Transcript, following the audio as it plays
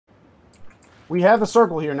We have the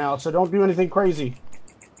circle here now, so don't do anything crazy.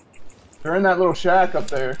 They're in that little shack up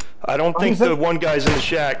there. I don't think the one guy's in the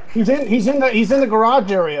shack. He's in the garage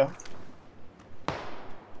area.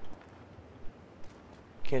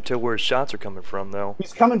 Can't tell where his shots are coming from though.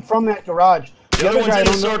 He's coming from that garage. The other one's in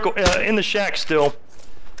the circle, in the shack still.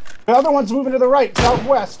 The other one's moving to the right,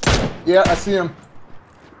 southwest. Yeah, I see him.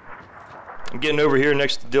 I'm getting over here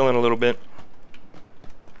next to Dylan a little bit.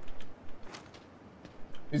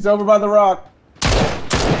 He's over by the rock.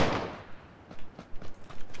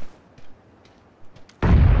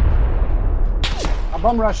 I'm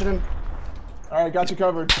bum rushing him. All right, got you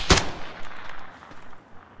covered.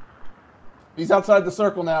 He's outside the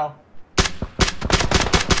circle now.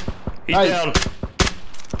 He's down.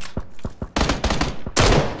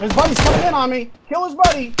 His buddy's coming in on me. Kill his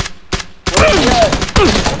buddy. Where's he at?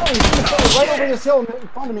 I know, he's right over this hill in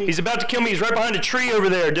front of me. He's about to kill me. He's right behind a tree over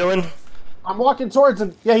there, Dylan. I'm walking towards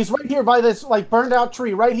him. Yeah, he's right here by this like burned out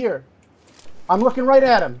tree right here. I'm looking right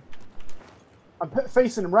at him. I'm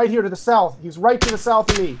facing him right here to the south. He's right to the south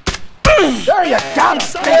of me. There you got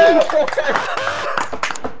him!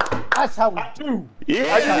 That's how we do.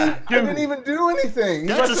 Yeah. I didn't even do anything.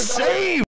 That's a save.